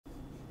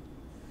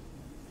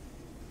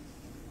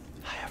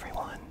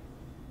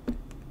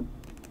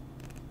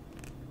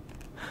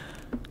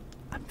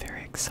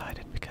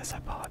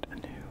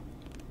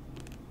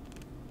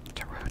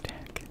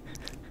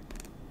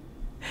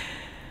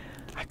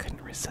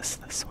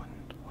resist this one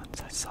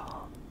once I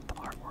saw the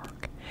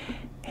artwork.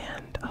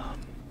 And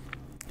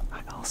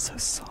I also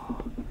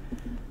saw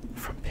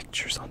from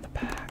pictures on the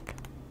back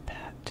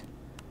that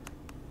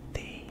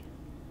the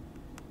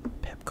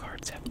pip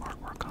cards have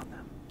artwork on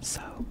them.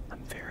 So I'm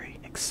very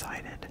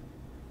excited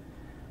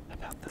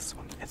about this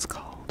one. It's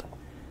called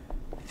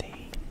the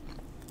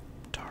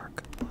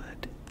Dark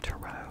Wood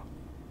Tarot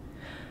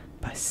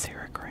by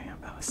Sarah Graham,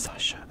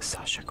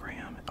 Sasha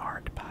Graham,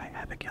 art by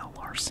Abigail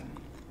Larson.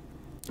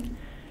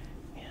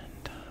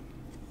 And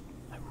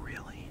I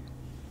really,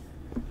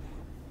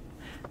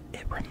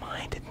 it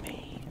reminded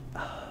me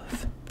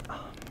of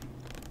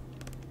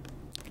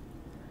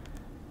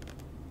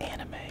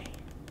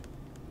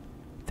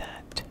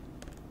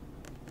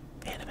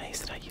animes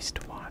that I used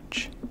to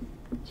watch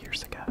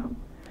years ago.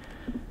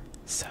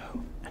 So,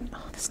 and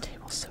oh, this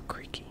table's so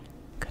creaky.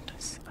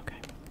 Goodness, okay.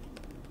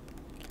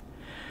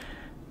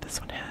 This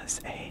one has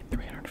a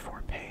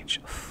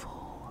 304-page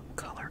full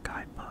color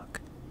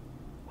guidebook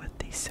with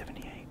the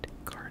 78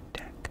 card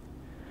deck.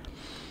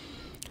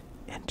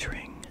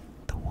 Entering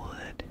the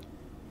wood.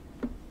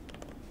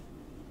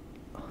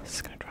 Oh, this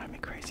is gonna drive me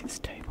crazy, this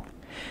table.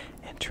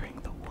 Entering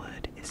the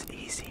wood is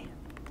easy.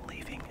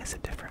 Leaving is a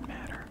different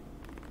matter.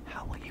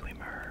 How will you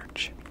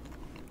emerge?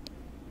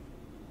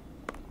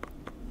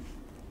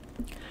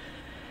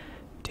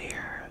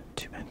 Dare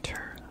to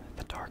enter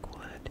the dark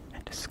wood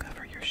and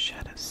discover your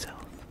shadow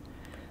self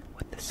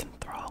with this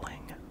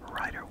enthralling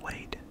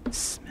Rider-Waite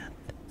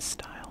Smith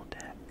style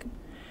deck.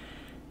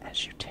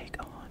 As you take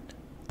on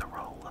the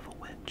role of a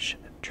witch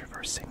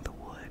traversing the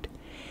wood,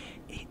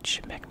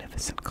 each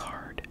magnificent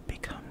card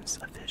becomes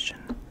a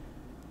vision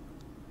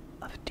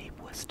of deep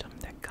wisdom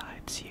that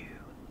guides you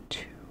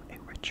to a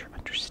richer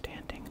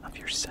understanding of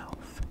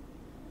yourself.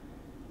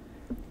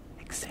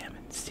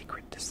 Examine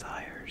secret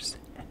desires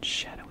and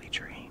shadowy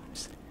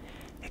dreams.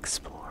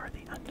 Explore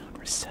the unknown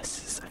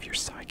recesses of your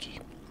psyche.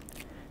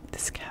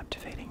 This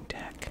captivating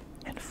deck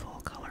and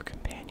full-color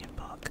companion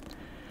book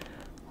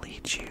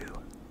leads you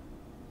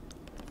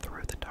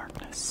through the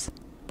darkness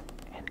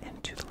and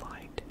into the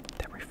light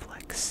that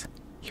reflects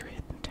your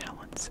hidden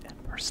talents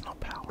and personal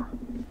power.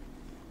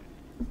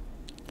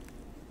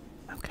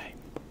 Okay.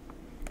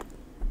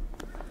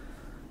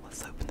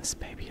 Let's open this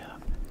baby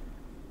up.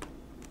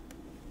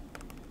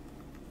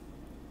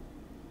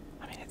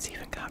 I mean, it's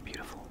even got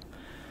beautiful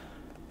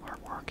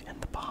artwork in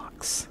the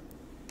box.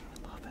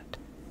 I love it.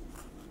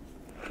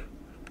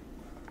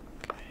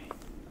 Okay.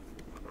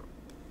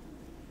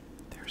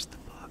 There's the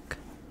book.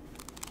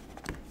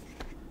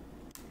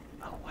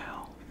 Oh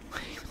wow. I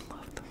even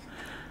love the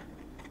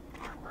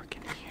artwork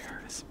in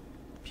here. It's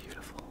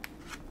beautiful.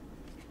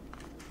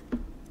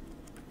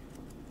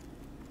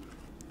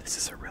 This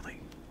is a really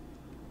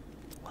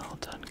well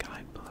done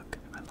guidebook.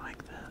 I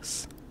like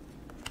this.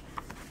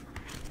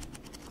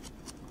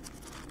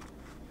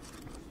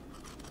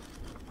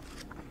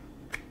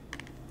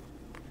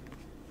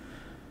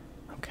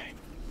 Okay,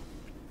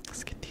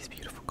 let's get these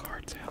beautiful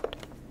cards out.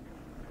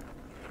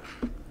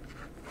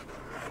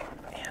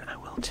 And I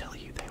will tell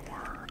you they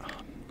were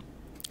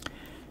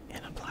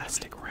in a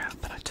plastic wrap,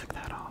 but I took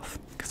that off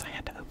because I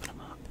had to open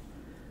them up.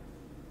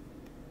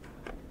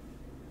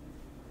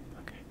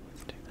 Okay,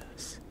 let's do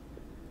this.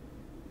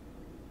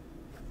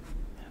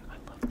 And I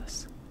love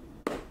this.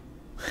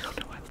 I don't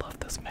know, I love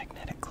those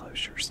magnetic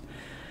closures.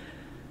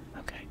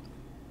 Okay.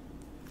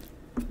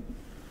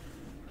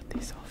 Put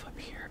these off up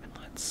here and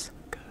let's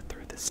go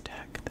through this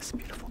deck, this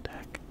beautiful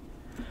deck.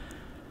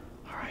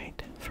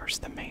 Alright,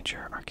 first the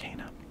major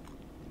arcana.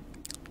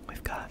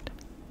 We've got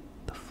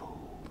the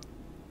Fool.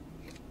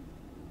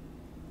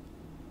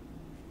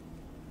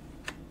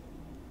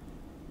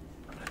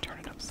 I'm going to turn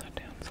it upside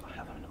down so I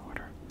have them in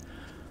order.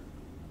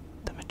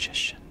 The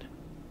Magician.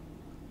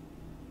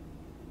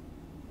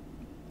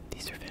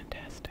 These are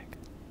fantastic.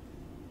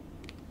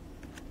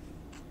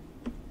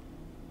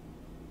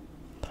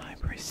 The High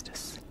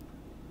Priestess.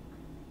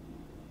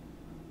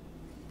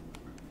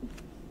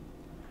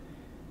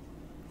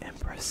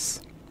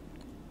 Empress.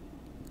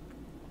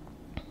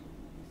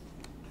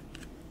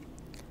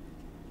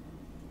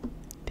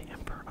 The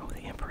Emperor. Oh,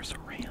 the Emperor's a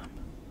ram.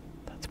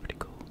 That's pretty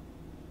cool.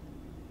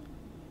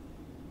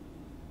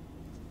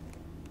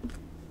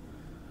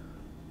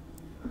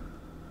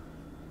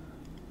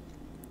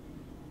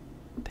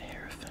 The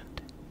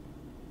Hierophant.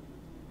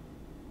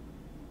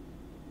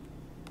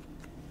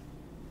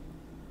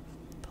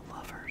 The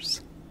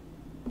Lovers.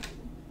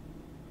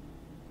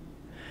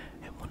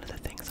 And one of the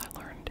things I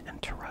learned in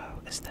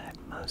Tarot is that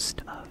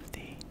most of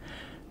the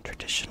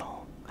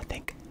traditional, I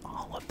think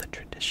all of the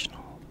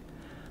traditional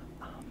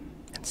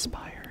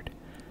inspired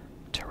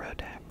Tarot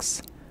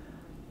decks,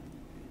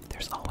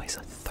 there's always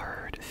a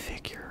third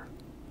figure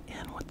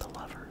in with the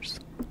Lovers.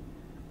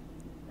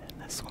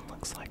 And this one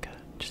looks like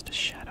just a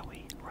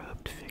shadowy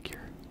robed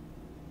figure.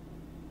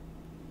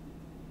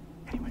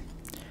 Anyway,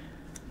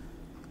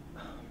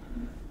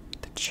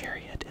 the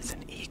Chariot is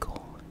an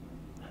eagle.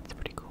 That's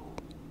pretty cool.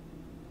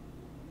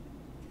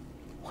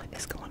 What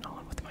is going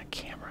on with my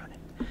camera?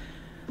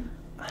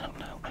 I don't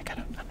know. I'm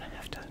gonna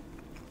have to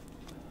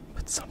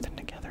put something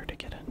together to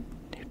get a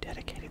new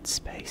dedicated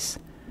space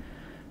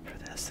for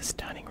this. This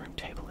dining room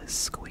table is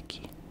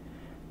squeaky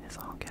as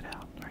all get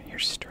out. Alright,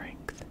 here's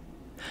strength.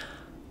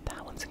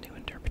 That one's a new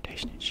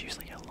interpretation. It's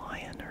usually a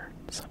lion or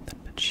something,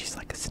 but she's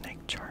like a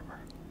snake charmer.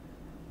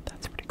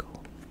 That's pretty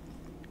cool.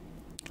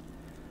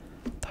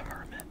 The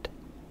Hermit.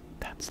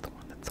 That's the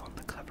one that's on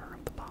the cover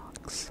of the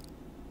box.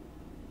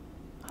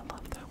 I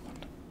love that one.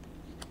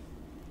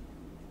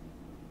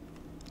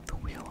 The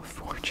Wheel of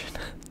Fortune.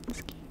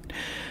 It's cute.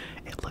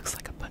 It looks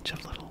like a bunch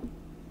of little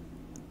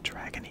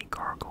dragony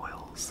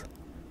gargoyles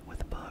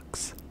with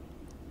books.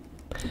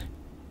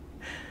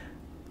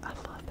 I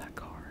love that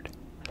card.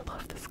 I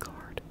love this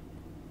card.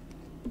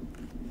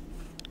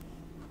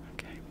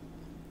 Okay.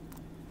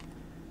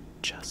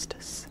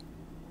 Justice.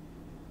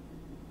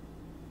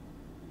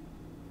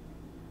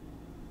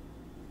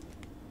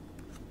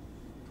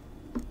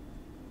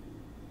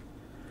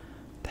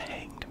 The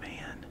Hanged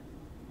Man.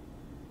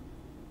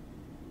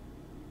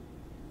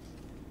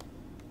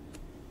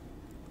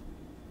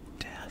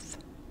 Death.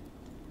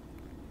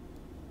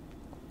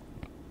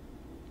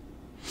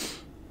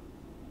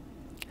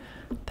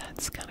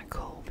 That's kind of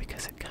cool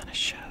because it kind of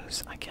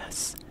shows, I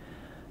guess,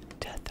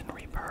 death and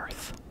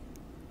rebirth.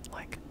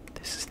 Like,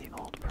 this is the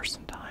old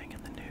person dying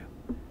and the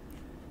new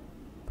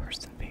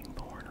person being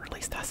born, or at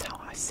least that's how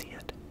I see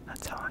it.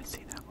 That's how I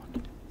see that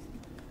one.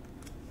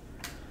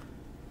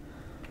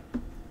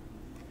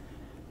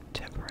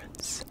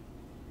 Temperance.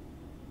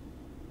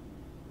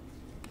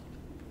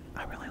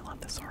 I really love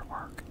this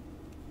artwork.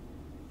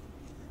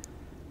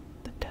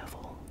 The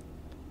Devil.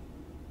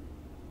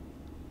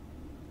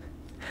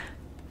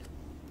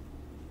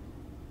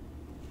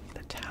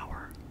 The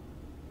Tower.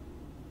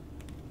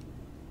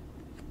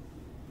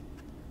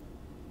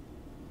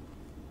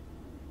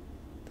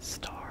 The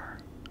Star.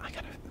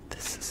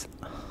 This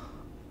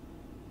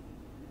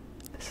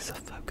is a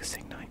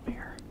focusing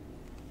nightmare.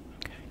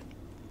 Okay.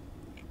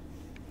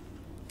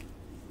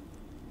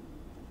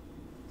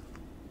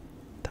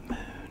 The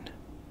Moon.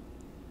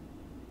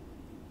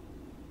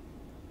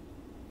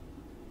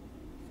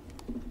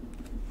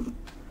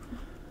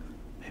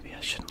 Maybe I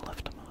shouldn't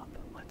lift them up.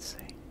 Let's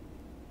see.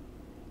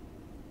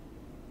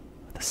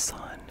 The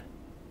Sun.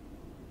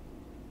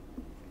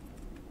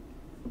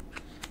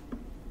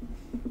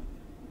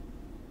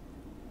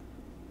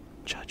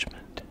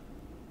 Judgment.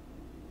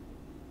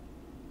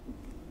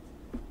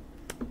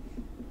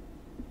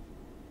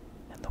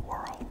 And the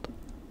World.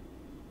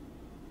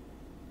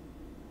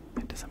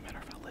 It doesn't matter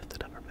if I lift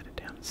it up or put it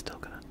down, it's still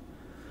gonna.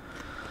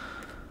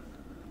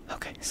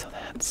 Okay, so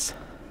that's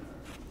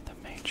the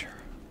major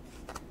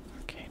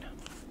arcana.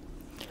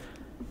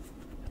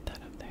 Put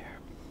that up there.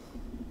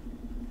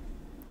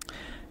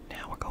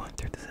 Now we're going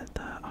through the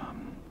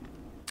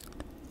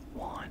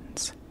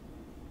wands.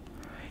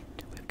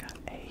 Alright, we've got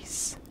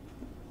Ace.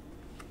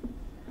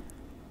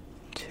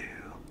 2.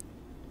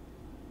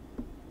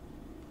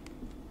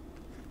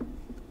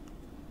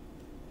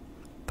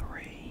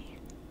 3.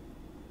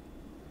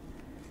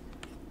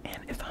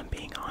 And if I'm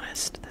being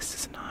honest, this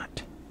is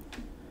not.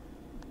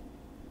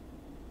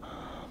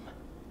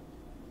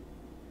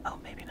 Oh,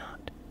 maybe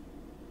not.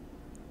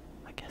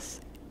 I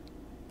guess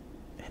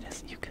it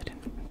is. You could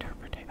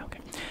interpret it. Okay.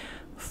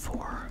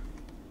 4.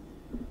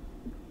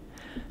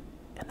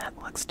 And that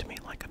looks to me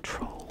like a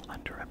troll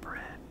under a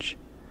bridge.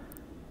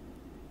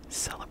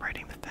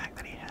 Celebrating the fact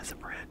that he has a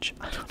bridge.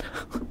 I don't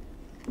know.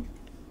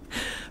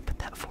 But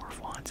that 4 of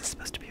Wands is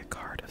supposed to be a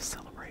card of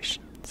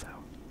celebration, so.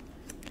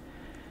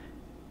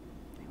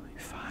 Anyway,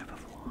 5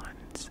 of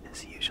Wands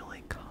is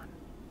usually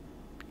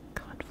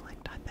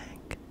conflict, I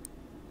think.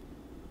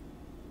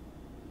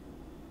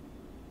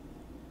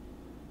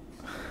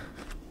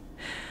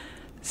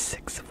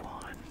 6 of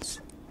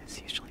Wands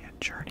is usually a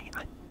journey,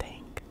 I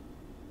think.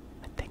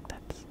 I think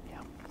that's,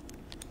 yeah.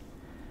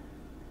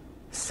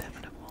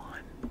 7 of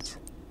Wands.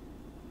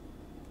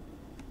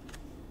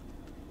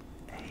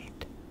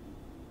 8.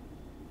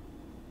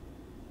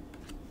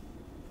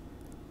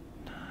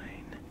 9.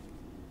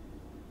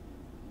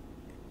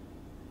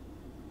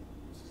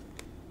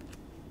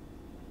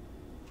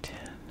 10.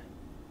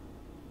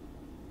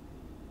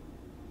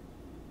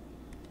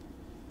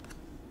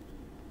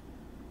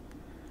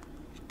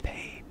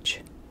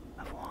 Page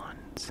of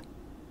Wands.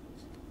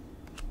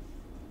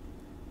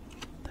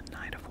 The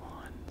Knight of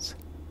Wands.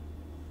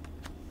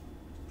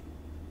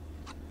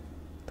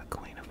 The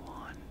Queen of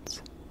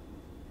Wands.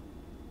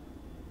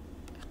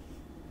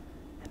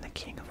 And the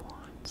King of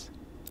Wands.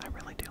 I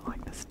really do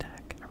like this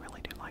deck. I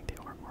really do like the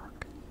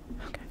artwork.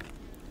 Okay,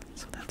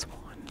 so that's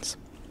Wands.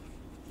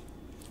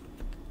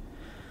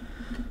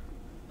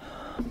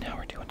 Now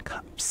we're doing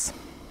Cups.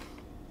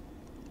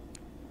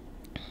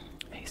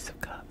 Ace of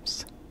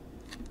Cups.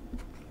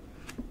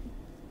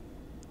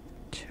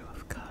 2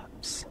 of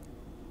Cups.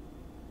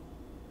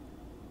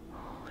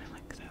 Oh, I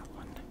like that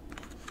one.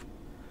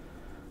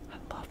 I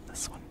love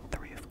this one.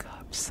 3 of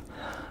Cups.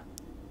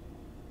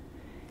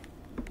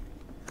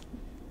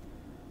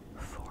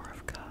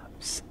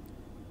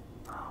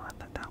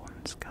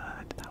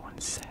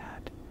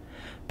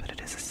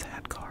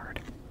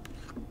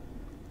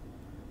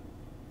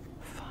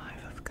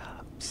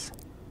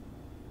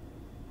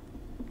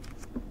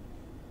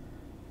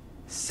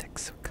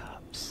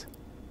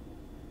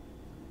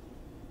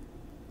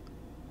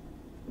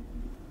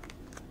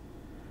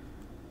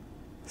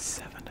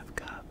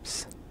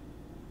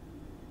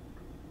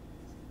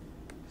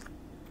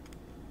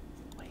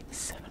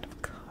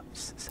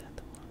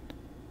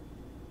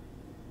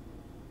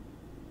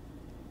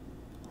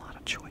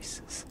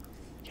 choices.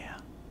 Yeah.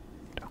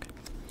 Okay.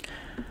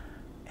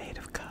 8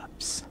 of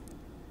Cups.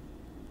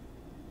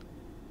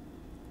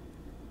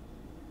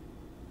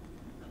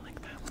 I like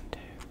that one too.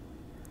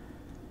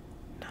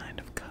 9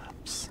 of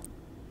Cups.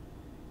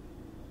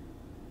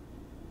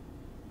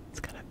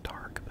 It's kind of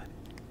dark, but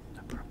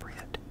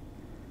appropriate.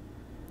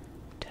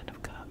 10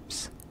 of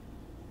Cups.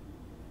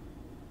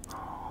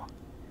 Oh,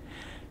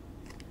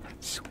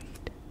 that's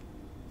sweet.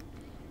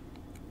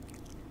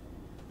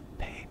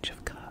 Page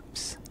of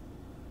Cups.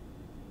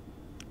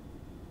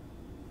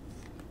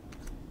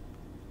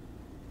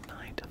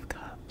 Knight of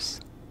Cups.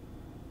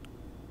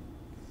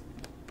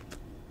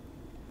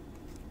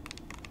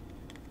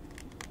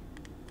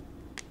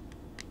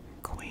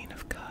 Queen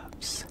of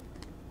Cups.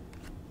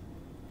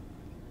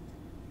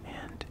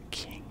 And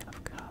King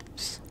of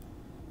Cups.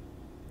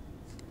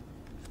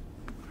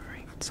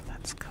 Alright, so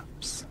that's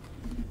Cups.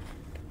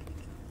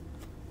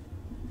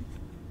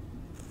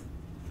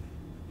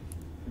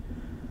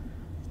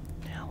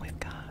 Now we've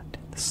got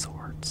the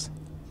Swords.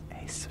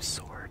 Ace of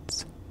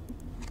Swords.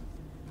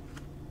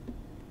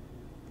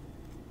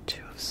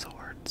 2 of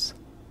Swords.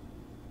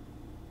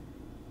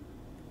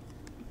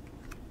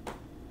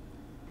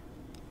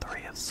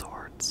 3 of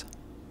Swords.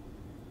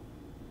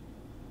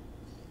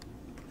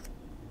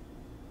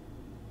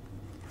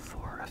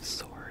 4 of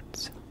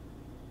Swords.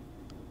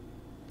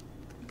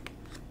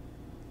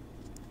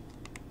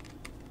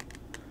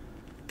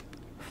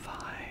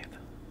 5.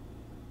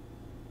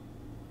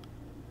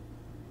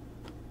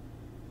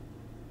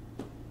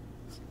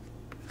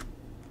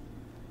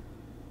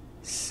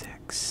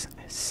 6.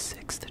 Is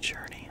 6 the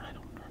journey? I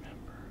don't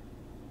remember.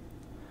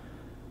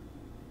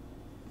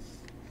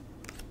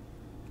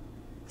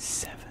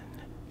 7.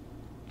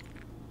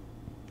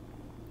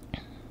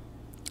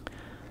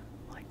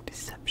 Like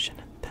deception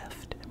and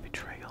theft and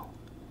betrayal.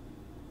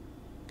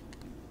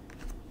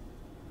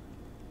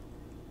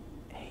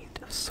 8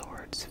 of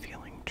Swords,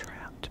 feeling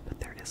trapped, but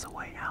there is a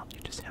way out. You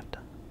just have to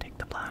take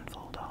the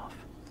blindfold off.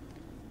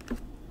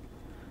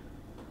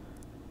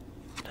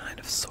 9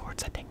 of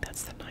Swords, I think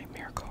that's the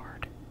Nightmare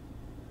card.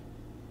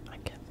 I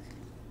can.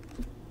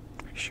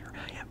 Pretty sure.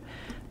 Yep.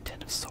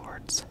 10 of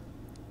Swords.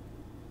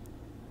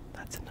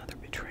 That's another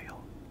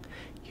betrayal.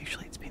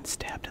 Usually it's being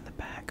stabbed in the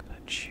back,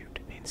 but shoot,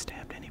 being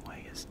stabbed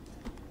anyway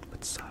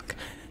would suck.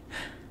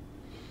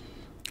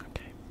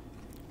 Okay.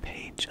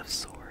 Page of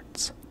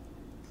Swords.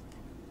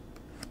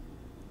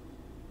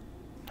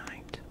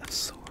 Knight of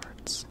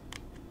Swords.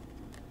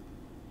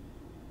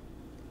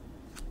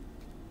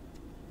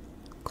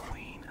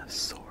 Queen of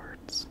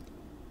Swords.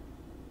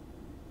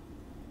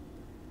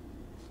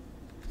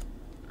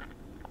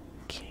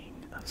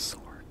 King of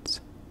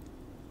Swords.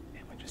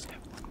 And we just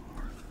have one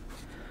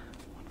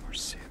more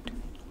suit.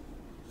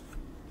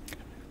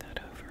 Gonna move that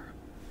over.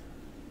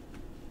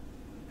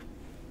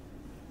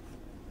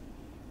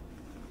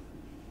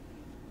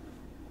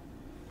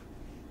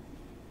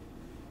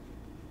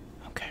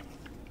 Okay.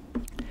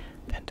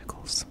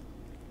 Pentacles.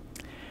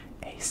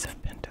 Ace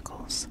of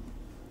Pentacles.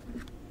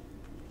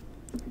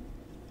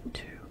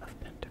 2 of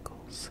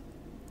Pentacles.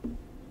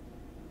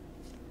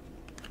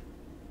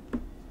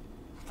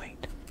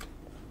 Wait.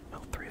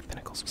 Oh, 3 of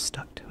Pentacles was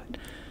stuck to it.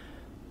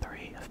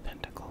 3 of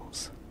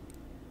Pentacles.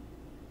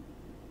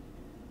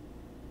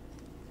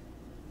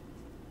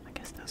 I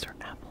guess those are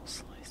apple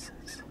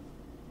slices.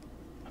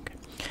 Okay.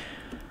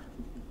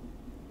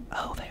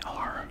 Oh, they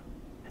are.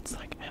 It's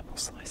like apple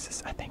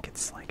slices. I think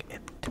it's like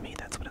it. To me,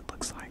 that's what it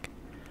looks like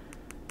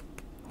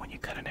when you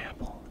cut an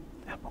apple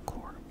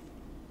core.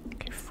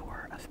 Okay,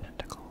 4 of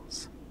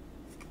Pentacles.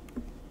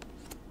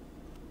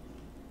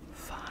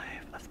 5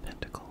 of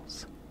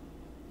Pentacles.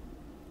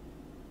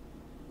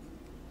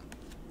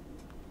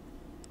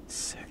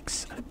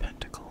 6 of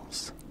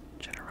Pentacles.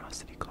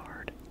 Generosity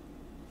card.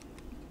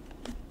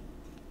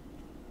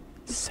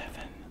 7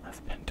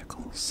 of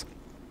Pentacles.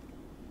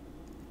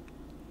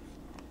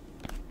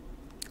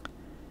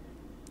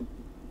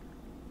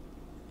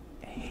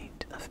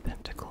 8 of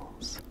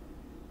Pentacles.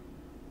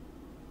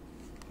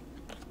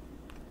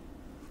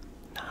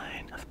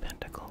 9 of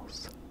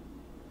Pentacles.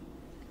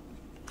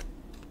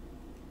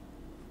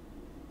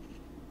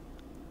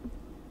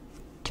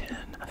 10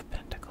 of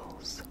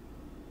Pentacles.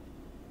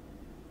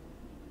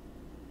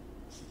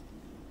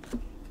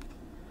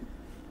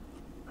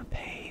 A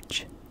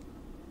page.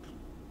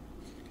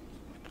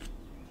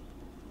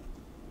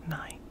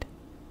 Knight.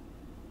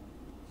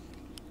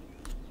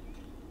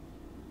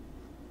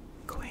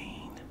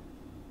 Queen.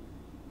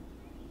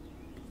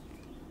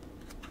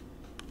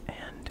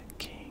 And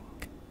King.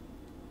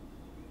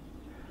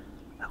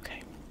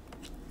 Okay.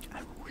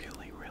 I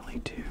really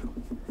do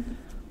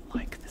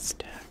like this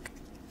deck.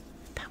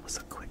 That was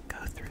a quick go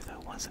through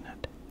though, wasn't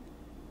it?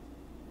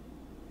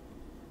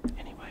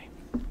 Anyway,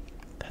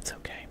 that's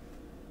okay.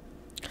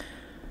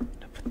 I'm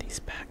gonna put these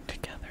back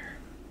together.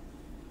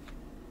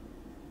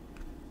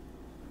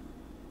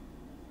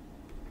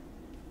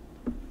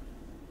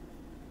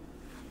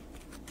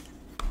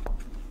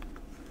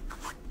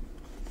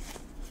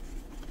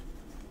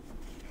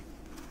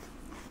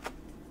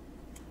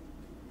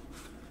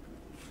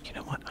 You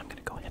know what? I'm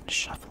gonna go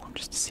shuffle them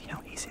just to see how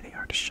easy they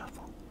are to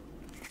shuffle.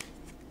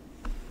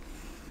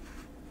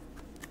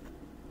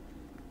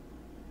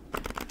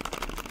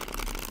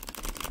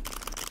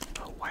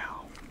 Oh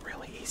wow,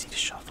 really easy to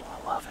shuffle.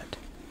 I love it.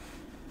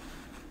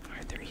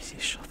 Alright, they're easy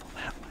to shuffle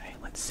that way.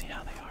 Let's see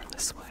how they are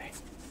this way.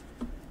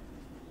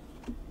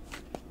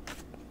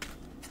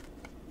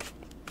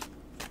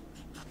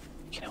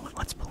 You know what?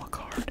 Let's pull a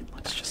card.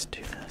 Let's just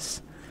do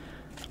this.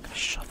 I'm going to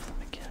shuffle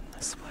them again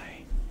this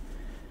way.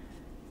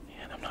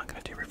 And I'm not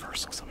going to do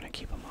reversals. I'm going to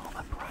keep them all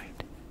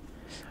upright.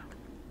 So.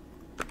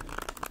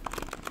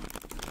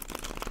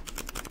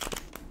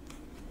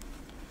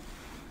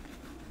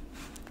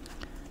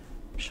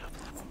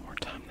 Shuffle it one more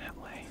time that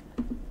way.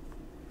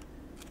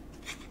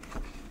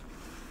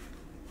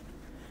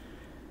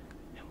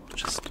 And we'll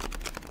just...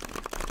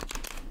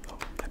 Oh,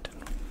 that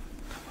didn't...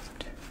 That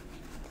wasn't...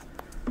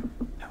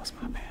 That was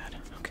my bad.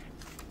 Okay.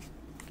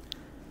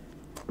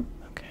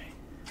 Okay.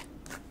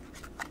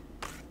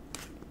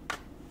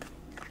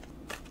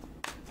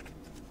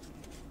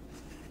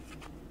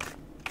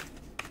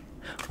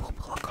 We'll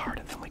pull a card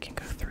and then we can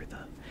go through the...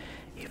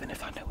 Even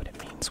if I know what it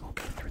means, we'll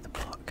go through the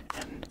book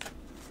and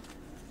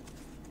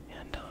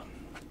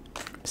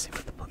see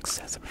what the book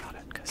says about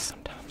it, because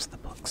sometimes the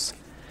books...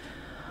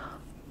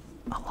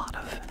 A lot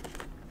of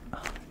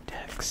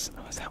decks...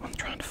 Oh, is that one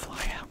trying to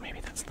fly out? Maybe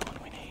that's the one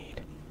we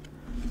need.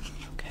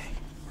 Okay,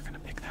 we're gonna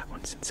pick that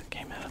one since it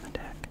came out of the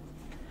deck.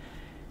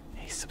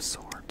 Ace of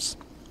Swords.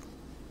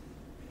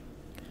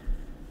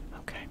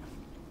 Okay.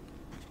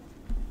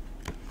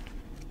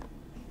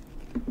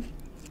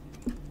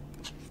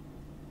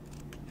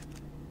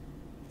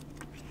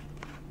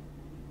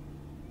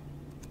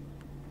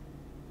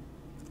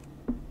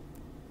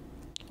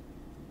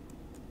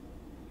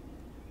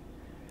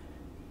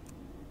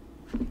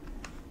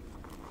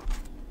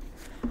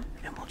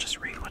 And we'll just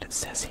read what it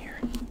says here.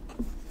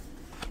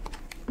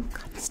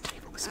 God, this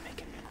table is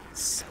making me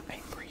so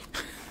angry.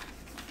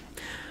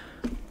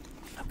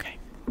 Okay.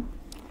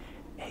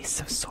 Ace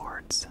of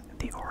Swords,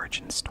 the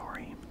origin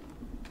story.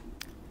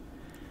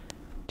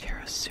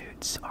 Tarot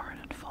suits are an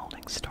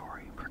unfolding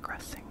story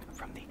progressing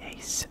from the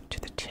ace to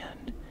the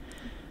 10.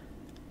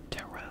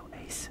 Tarot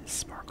aces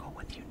sparkle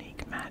with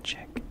unique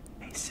magic.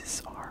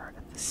 Aces are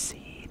the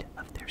seed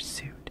of their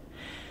suit.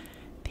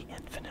 The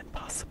infinite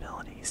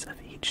possibilities of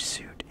each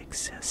suit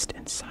exist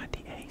inside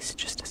the ace,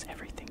 just as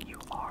everything you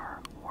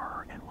are,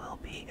 were, and will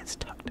be is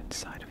tucked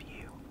inside of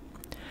you.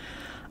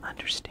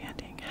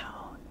 Understanding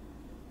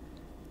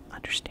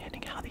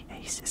how the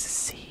ace is a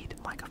seed,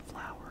 like a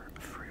flower, a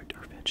fruit,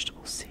 or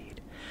vegetable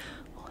seed,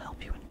 will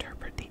help you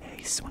interpret the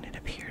ace when it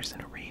appears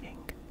in a reading.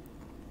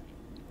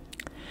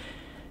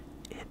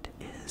 It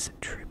is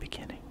a true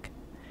beginning.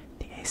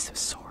 The Ace of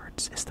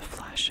Swords is the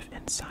flash of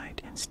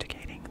insight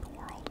instigating the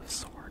world of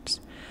swords.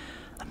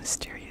 A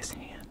mysterious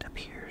hand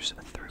appears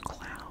through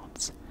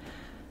clouds.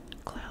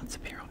 Clouds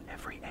appear on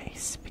every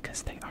ace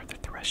because they are the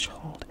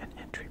threshold and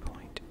entry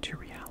point to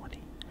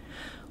reality.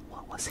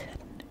 What was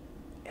hidden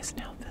is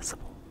now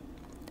visible.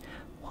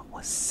 What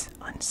was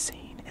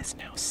unseen is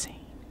now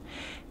seen.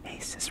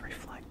 Aces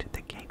reflect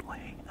the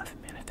gateway of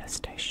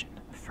manifestation.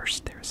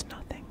 First there is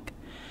nothing,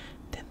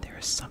 then there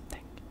is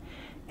something.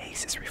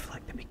 Aces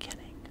reflect the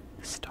beginning,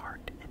 the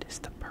start. It is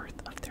the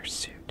birth of their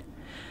suit.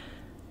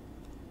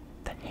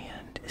 The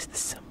hand is the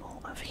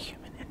symbol of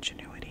human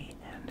ingenuity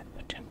and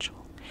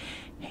potential.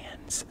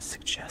 Hands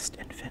suggest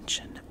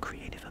invention,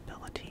 creative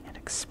ability, and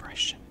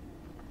expression.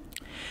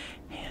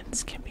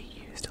 Hands can be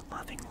used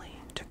lovingly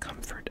to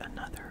comfort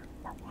another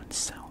or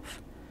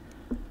oneself.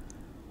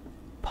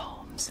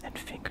 Palms and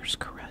fingers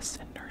caress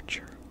and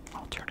nurture.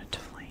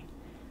 Alternatively,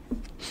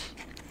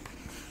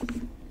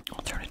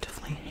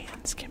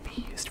 hands can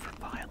be used for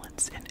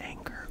violence and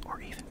anger,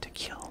 or even to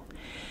kill.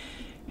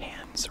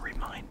 Hands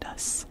remind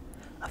us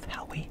of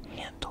how we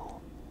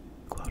handle,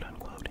 quote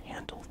unquote,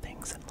 handle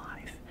things in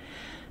life.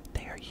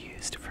 They are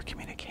used for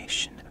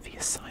communication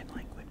via sign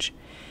language.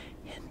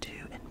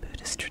 Hindu and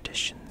Buddhist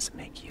traditions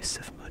make use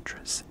of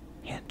mudras,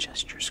 hand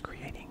gestures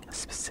creating a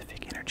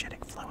specific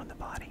energetic flow in the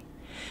body.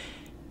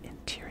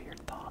 Interior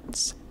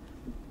thoughts.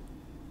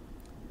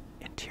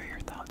 Interior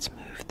thoughts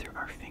move through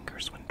our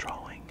fingers when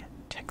drawing,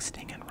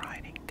 texting, and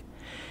writing.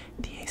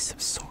 The Ace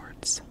of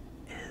Swords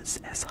is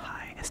as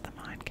high as the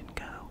mind can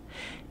go.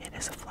 It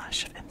is a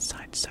flash of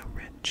insight so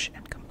rich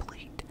and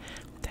complete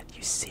that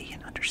you see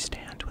and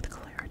understand with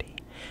clarity.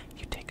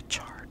 You take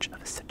charge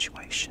of a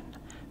situation.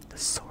 The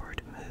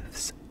sword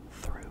moves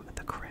through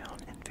the crown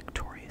in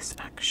victorious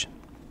action.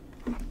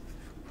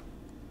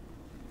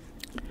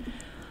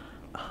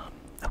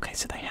 Okay,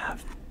 so they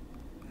have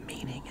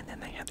meaning, and then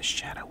they have the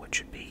shadow,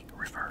 which would be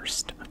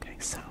reversed. Okay,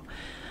 so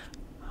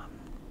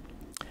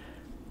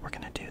we're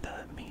going to do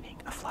the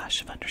meaning. A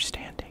flash of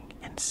understanding,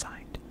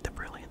 insight, the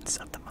brilliance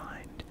of the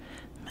mind,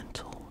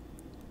 mental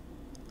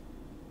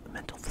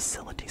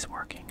facilities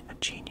working, a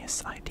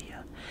genius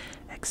idea.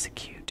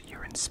 Execute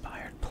your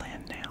inspired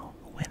plan now.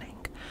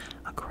 Winning,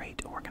 a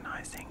great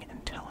organizing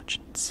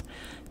intelligence,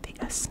 the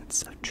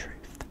essence of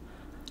truth,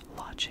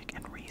 logic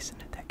and reason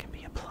that can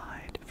be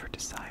applied for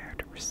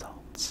desired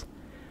results.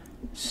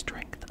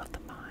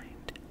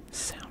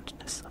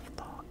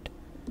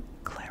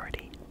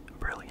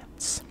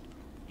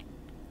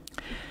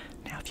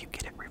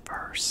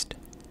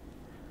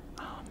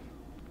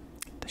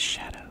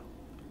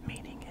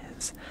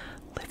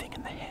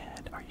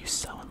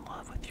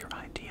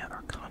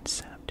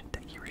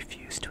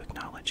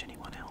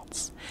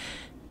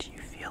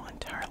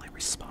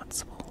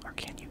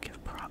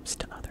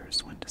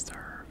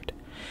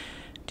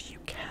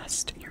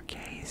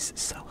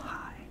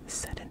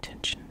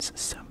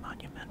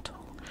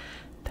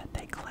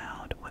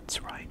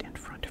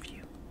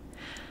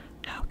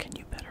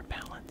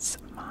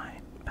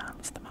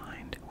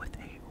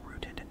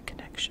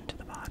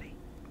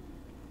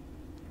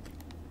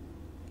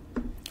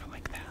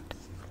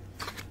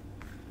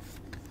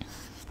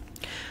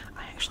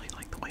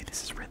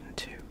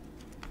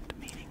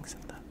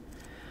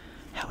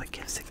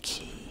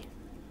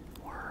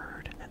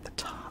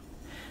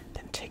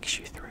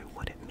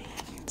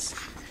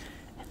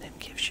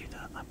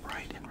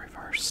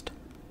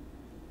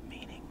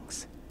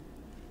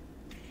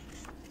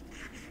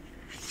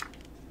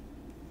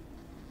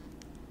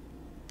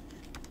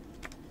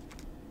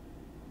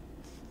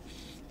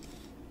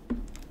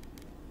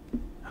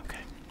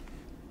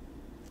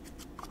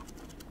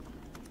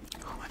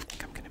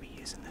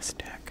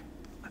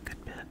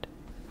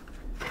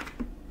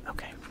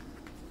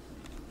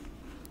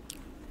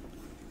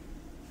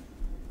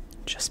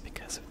 just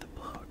because of the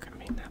book. I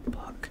mean, that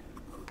book.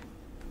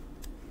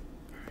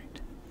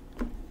 Alright.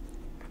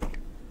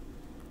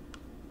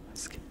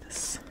 Let's get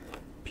this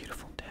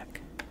beautiful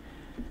deck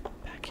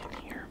back in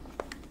here.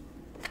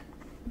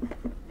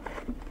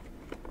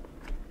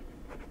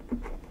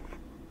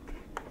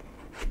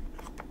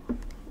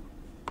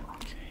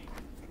 Okay.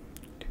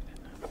 Do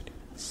that now. Do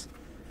this.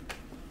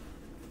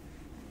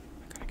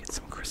 I gotta get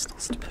some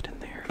crystals to put in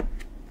there.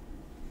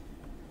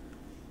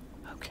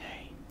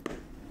 Okay.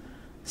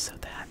 So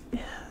that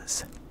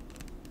is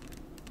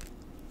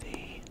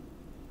the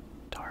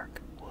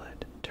Dark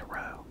Wood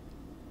Tarot.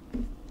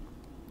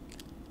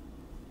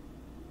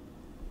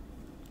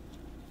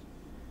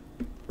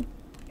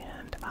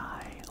 And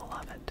I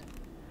love it.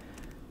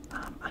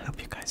 I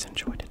hope you guys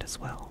enjoyed it as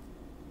well.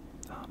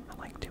 I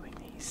like doing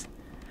these.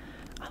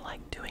 I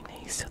like doing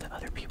these so that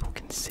other people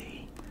can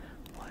see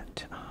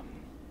what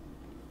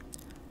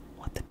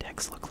the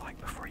decks look like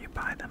before you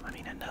buy them. I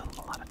mean, I know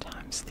a lot of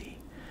times the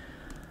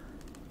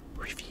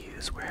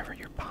reviews, wherever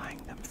you're buying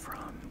them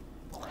from,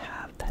 will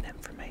have that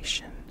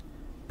information,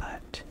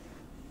 but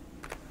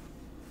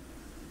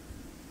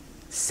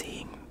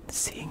seeing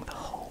the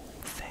whole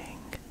thing,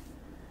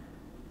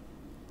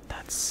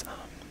 that's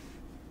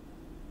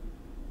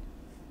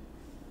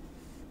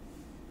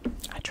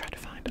I try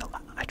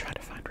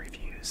to find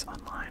reviews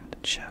online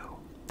that show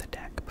the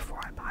deck before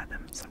I buy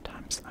them.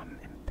 Sometimes I'm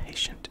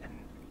impatient and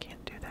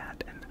can't do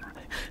that, and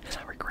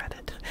I regret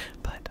it.